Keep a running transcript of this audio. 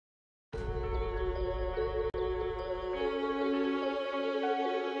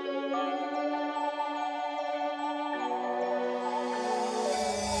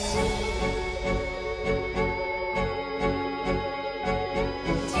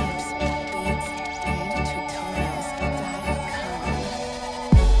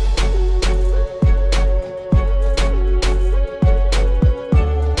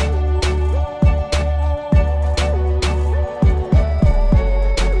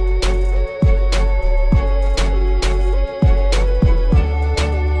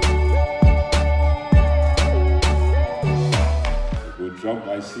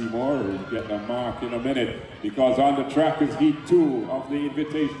get the mark in a minute because on the track is Heat 2 of the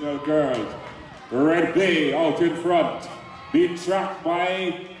Invitational Girls. Red Bay out in front, being tracked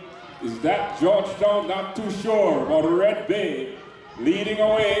by, is that Georgetown? Not too sure, but Red Bay leading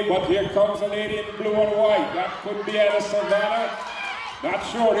away, but here comes a lady in blue and white. That could be Ella Savannah. Not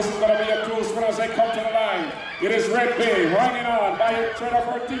sure, this is going to be a close one as they come to the line. It is Red Bay hanging on by a thread of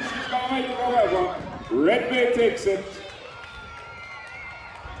her teeth. She's going to make it, however. Red Bay takes it.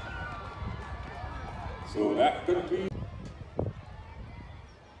 So that could be.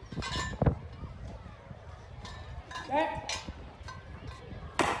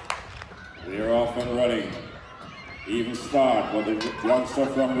 They're off and running. Even start, but the youngster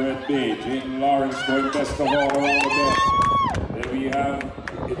from Red Bay, Jaden Lawrence, going best of all around the bend. Then we have,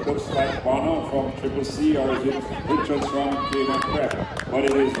 it looks like Bono from Triple C, or is it Richards from Cayman Prep? But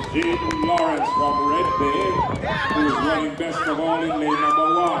it is Jaden Lawrence from Red Bay who is running best of all in lane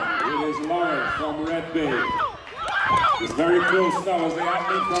number 1. It is Lawrence from Red Bay. It's very close now as the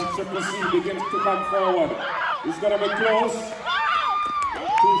athlete from Triple C begins to come forward. It's going to be close. Not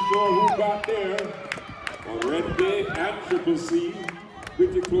too sure who got there. But Red Bay and Triple C,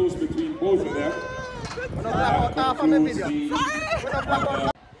 pretty close between both of them. That concludes the,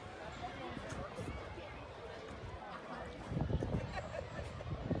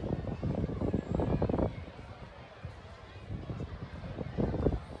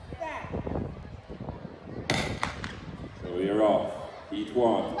 so they're off. Heat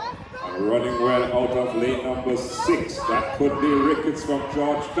 1. And running well out of lane number 6. That could be Ricketts from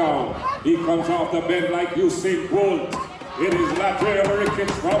Georgetown. He comes off the bend like Usain Bolt. It is Latrell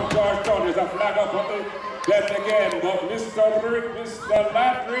Ricketts from Georgetown. There's a flag up on the bend again. But Mr. Latrell is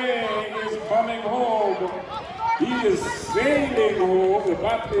coming home. He is sailing home. The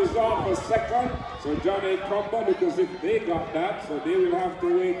battle is on for second. So Johnny Crumble, because if they got that, so they will have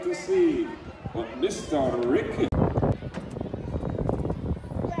to wait to see. But Mr. Ricketts.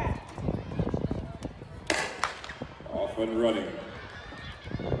 And running,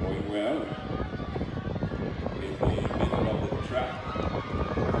 going well, in the middle of the track,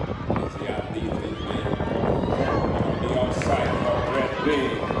 is the athlete in the on the outside of Red Bay.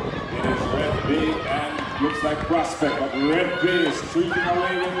 It is Red Bay and looks like Prospect, but Red Bay is streaking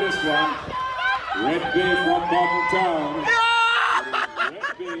away with this one. Red Bay from Bartletown. Red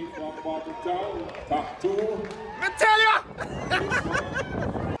Bay from Bartletown, top 2. I tell you!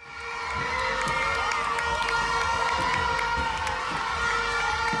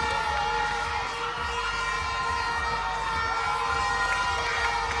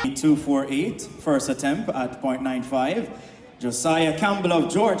 .248, first attempt at .95. Josiah Campbell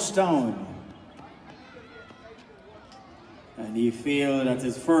of Georgetown. And he failed at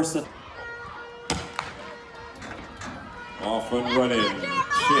his first attempt. Off and running,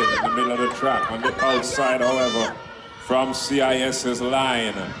 Chin in the middle of the track. On the outside, however, from CIS's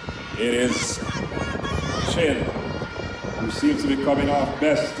line, it is Chin, who seems to be coming off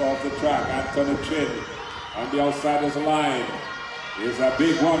best off the track. Anthony Chin on the outsider's line. Is a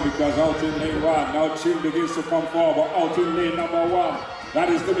big one because out in lane 1, now Chin begins to come forward, out in lane number 1. That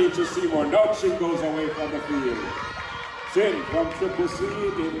is Demetri Seymour. Now Chin goes away from the field. Chin from Triple C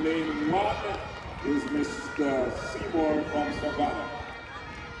in lane 1 is Mr. Seymour from Savannah.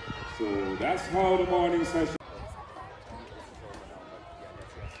 So that's how the morning session.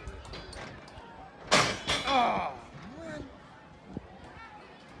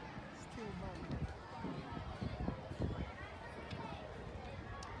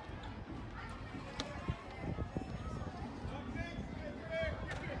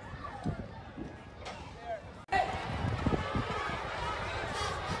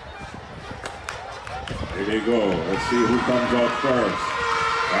 Here we go. Let's see who comes out first.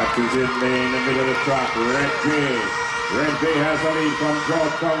 That is in the middle of the track. Red Bay. Red Bay has a lead from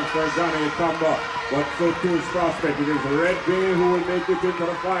Georgetown for Johnny Tumba. But so too is Prospect. It is Red Bay who will make it into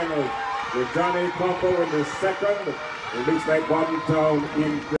the final. With Johnny Tumba in the second. It looks like Bartletown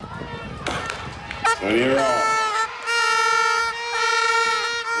in. So here are.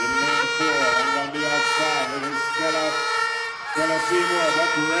 In lane 4 and on the outside. It is Stella Seymour, but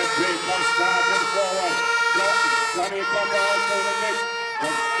Red Bay comes starting forward. Johnny Tumba also in the mix.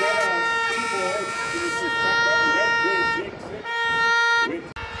 But Stella Seymour is the second. Red Bay takes it.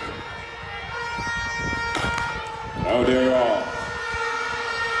 Now they're off.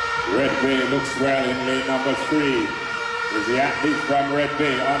 Red Bay looks well in lane number 3. Is the athlete from Red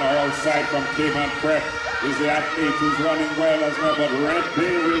Bay on our outside from Cayman Prep. Is the athlete who's running well as well, but Red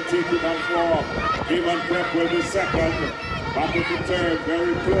Bay will take it on forward. Cayman Prep will be second. Back at the third,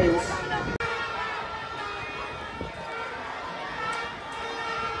 very close.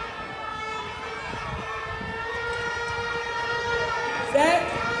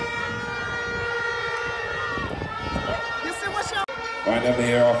 Finally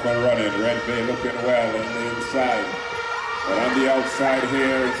here off and running. Red Bay looking well in the inside. But on the outside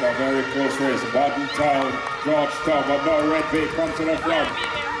here, it's a very close race. Bottom Town, Georgetown, but now Red Bay comes to the front.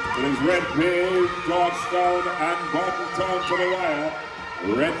 It is Red Bay, Georgetown, and Bottom Town to the wire.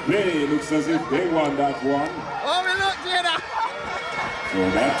 Red Bay looks as if they won that one. Oh, we look, Jada! So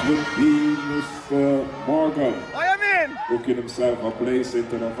that would be Mr. Morgan. What you mean? Booking himself a place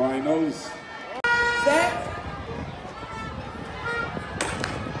into the finals. Set.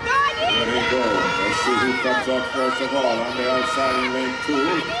 There they go. Let's see who comes up first of all on the outside in lane 2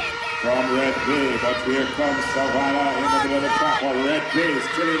 from Red Bay. But here comes Savannah in the middle of the track. Well, Red Bay is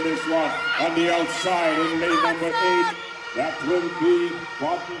still in this one on the outside in lane number 8. That will be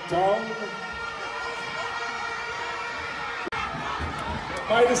Bottom Town.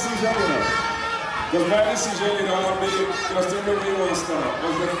 My decision, because my decision, on me, just in the real stuff,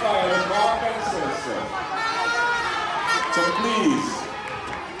 was the fire of Mark says so. So please.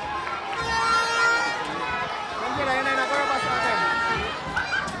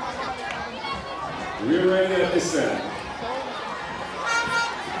 We're ready to listen.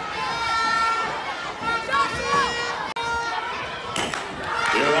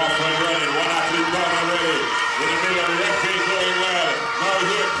 They're off and running. One athlete gone already. In the middle, Red Bay going well. Now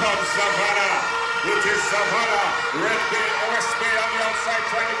here comes Savannah. It is Savannah. Red Bay, West Bay on the outside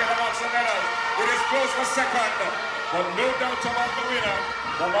trying to get amongst the medals. It is close for second. But no doubt about the winner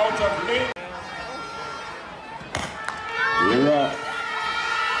from out of lane. We're up.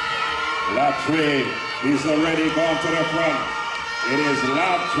 Latre, he's already gone to the front. It is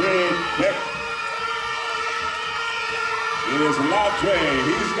Latre Beck. It is Latre,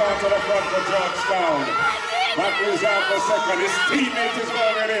 he's gone to the front for Georgetown. Back is out for second, his teammate is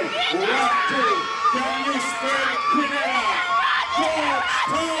going with him. 1, 2, can you spell Pineda?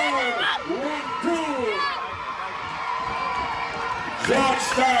 Georgetown, 1, 2.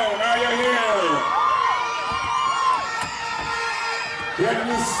 Georgetown, are you here? Can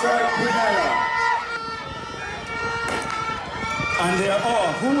you spell Pineda? And they're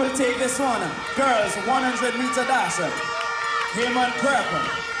off. Who will take this one? Girls, 100-meter dash. Cayman Prepper.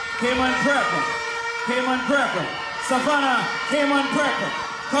 Cayman Prepper. Cayman Prepper. Savannah, Cayman Prepper.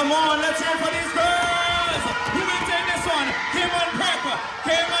 Come on, let's hear for these girls. Who will take this one? Cayman Prepper.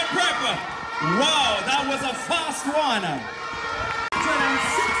 Cayman Prepper. Wow, that was a fast one.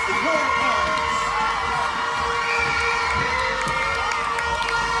 164 pounds.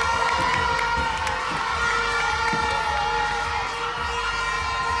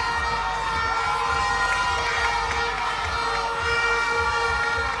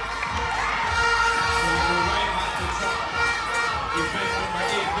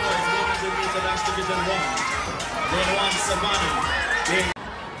 Division 1. Lane 1, Savannah.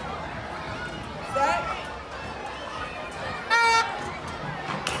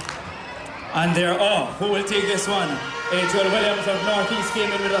 And they're off. Who will take this one? Adriel Williams of Northeast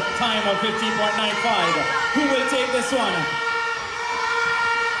came in with a time of 15.95. Who will take this one?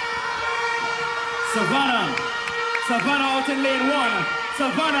 Savannah. Savannah out in lane 1.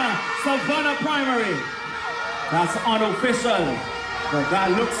 Savannah primary. That's unofficial. But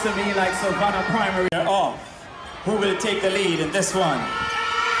that looks to me like Savannah primary are off. Who will take the lead in this one?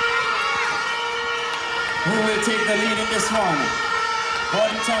 Who will take the lead in this one?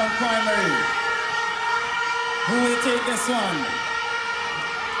 Town primary. Who will take this one?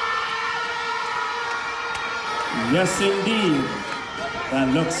 Yes, indeed.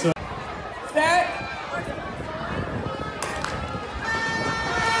 That looks so. Set.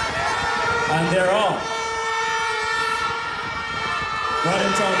 And they're off.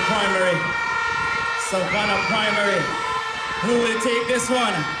 Town primary, Savannah primary. Who will take this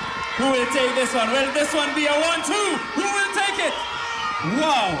one? Who will take this one? Will this one be a 1-2? Who will take it?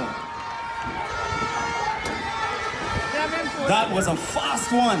 Wow! That was a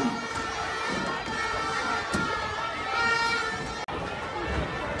fast one.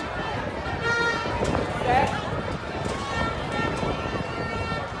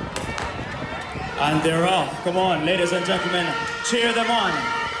 And they're off. Come on, ladies and gentlemen, cheer them on.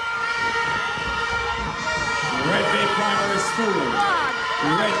 Red Bay Primary School.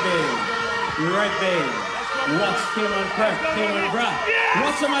 Red Bay. Watch Cayman Prep, Cayman Bra.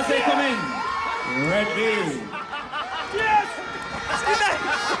 Watch them as they come in. Red Bay. Yes!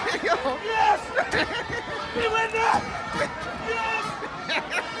 Yes! We win that! Yes!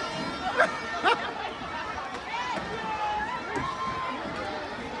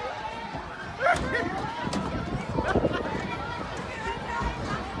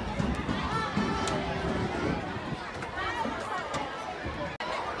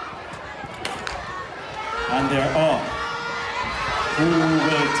 And they're off. Who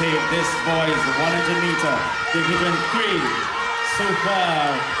will take this boys 100-meter Division 3? So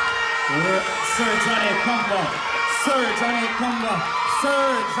far, Sir Johnny Comba, Sir Johnny Comba, Sir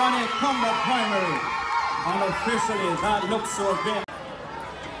Johnny Comba primary. Unofficially, that looks to have been.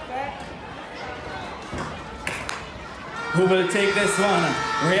 Who will take this one?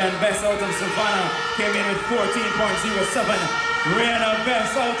 Ryan Best out of Savannah came in with 14.07. Rihanna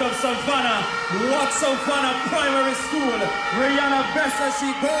Best out of Savannah. What Savannah Primary School? Rihanna Best as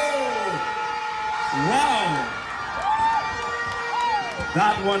she goes. Wow.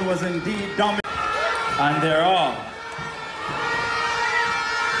 That one was indeed dominant. And they're off.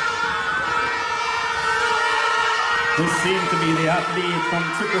 This seemed to be the athlete from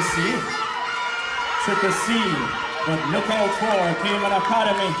Triple C. Triple C. But look out for Cayman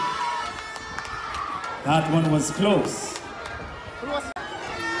Academy. That one was close.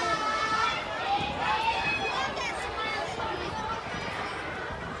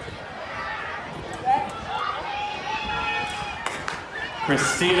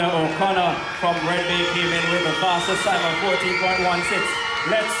 Christina O'Connor from Red Bay came in with a fastest time of 14.16.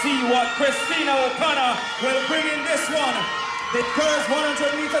 Let's see what Christina O'Connor will bring in this one. The girls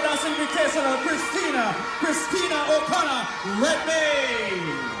 100-meter dash invitational. Christina O'Connor, Red Bay.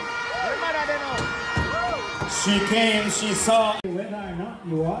 She came, she saw. Whether or not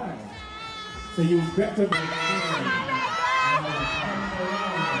you are, so you better be.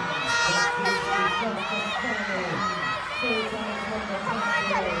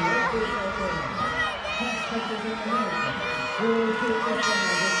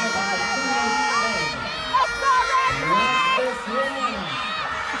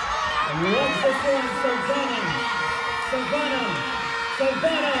 What's the thing, Savannah?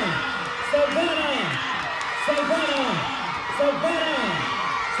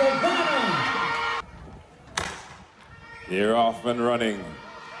 They're off and running.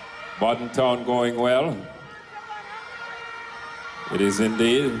 Boddentown going well. It is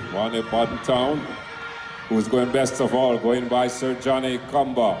indeed one of Boddentown, who's going best of all, going by Sir Johnny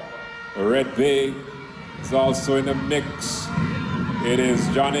Comba. Red Bay is also in the mix. It is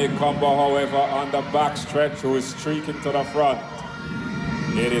Johnny Comba, however, on the backstretch, who is streaking to the front.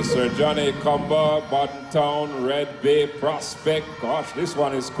 It is Sir Johnny Comba, Boddentown, Red Bay, Prospect. Gosh, this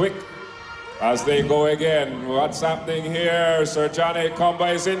one is quick. As they go again, what's happening here? Sir Johnny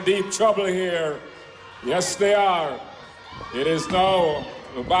Comba is in deep trouble here. Yes, they are. It is now,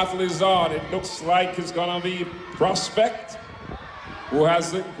 the battle is on. It looks like it's gonna be Prospect who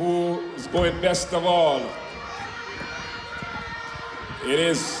is going best of all. It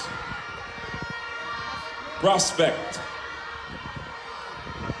is Prospect.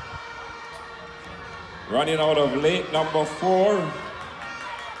 Running out of late number 4.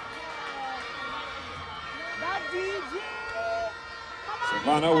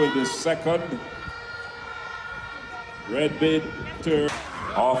 Savannah with the second. Red Bay turn.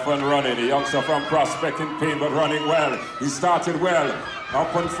 Off and running. The youngster from Prospect in pain, but running well. He started well.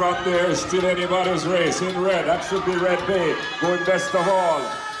 Up in front there is still anybody's race. In red, that should be Red Bay. Going best of all.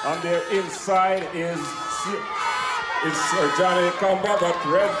 On their inside is Sir Johnny Comba, but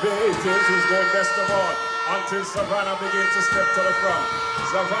Red Bay it is who's going best of all. Until Savannah begins to step to the front.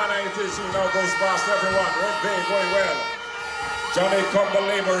 Savannah it is who now goes past everyone. Red Bay going well. Johnny Comba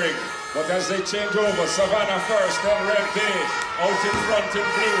laboring. But as they change over, Savannah first, then Red Bay. Out in front in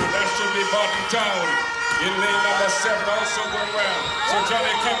blue, that should be Boddentown. In lane number 7 also going well. Sir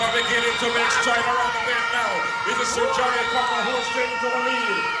Johnny Comba beginning to make stride around the bend now. It is Sir Johnny Comba who is taking to the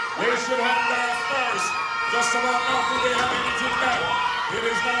lead. They should have that first. Just about now do they have anything left. It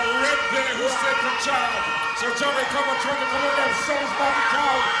is now Red Bay who's taking charge. Sir Johnny Comba trying to come in there. So is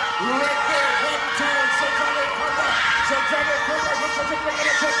Boddentown. Red Bay, Boddentown, Sir Johnny Comba. Sir Johnny Comba looks like a big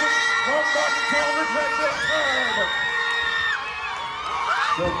attention from Boddentown with Red Bay third.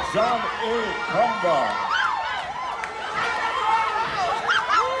 Sir John A. Comba.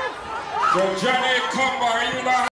 So Johnny Comba, are you not?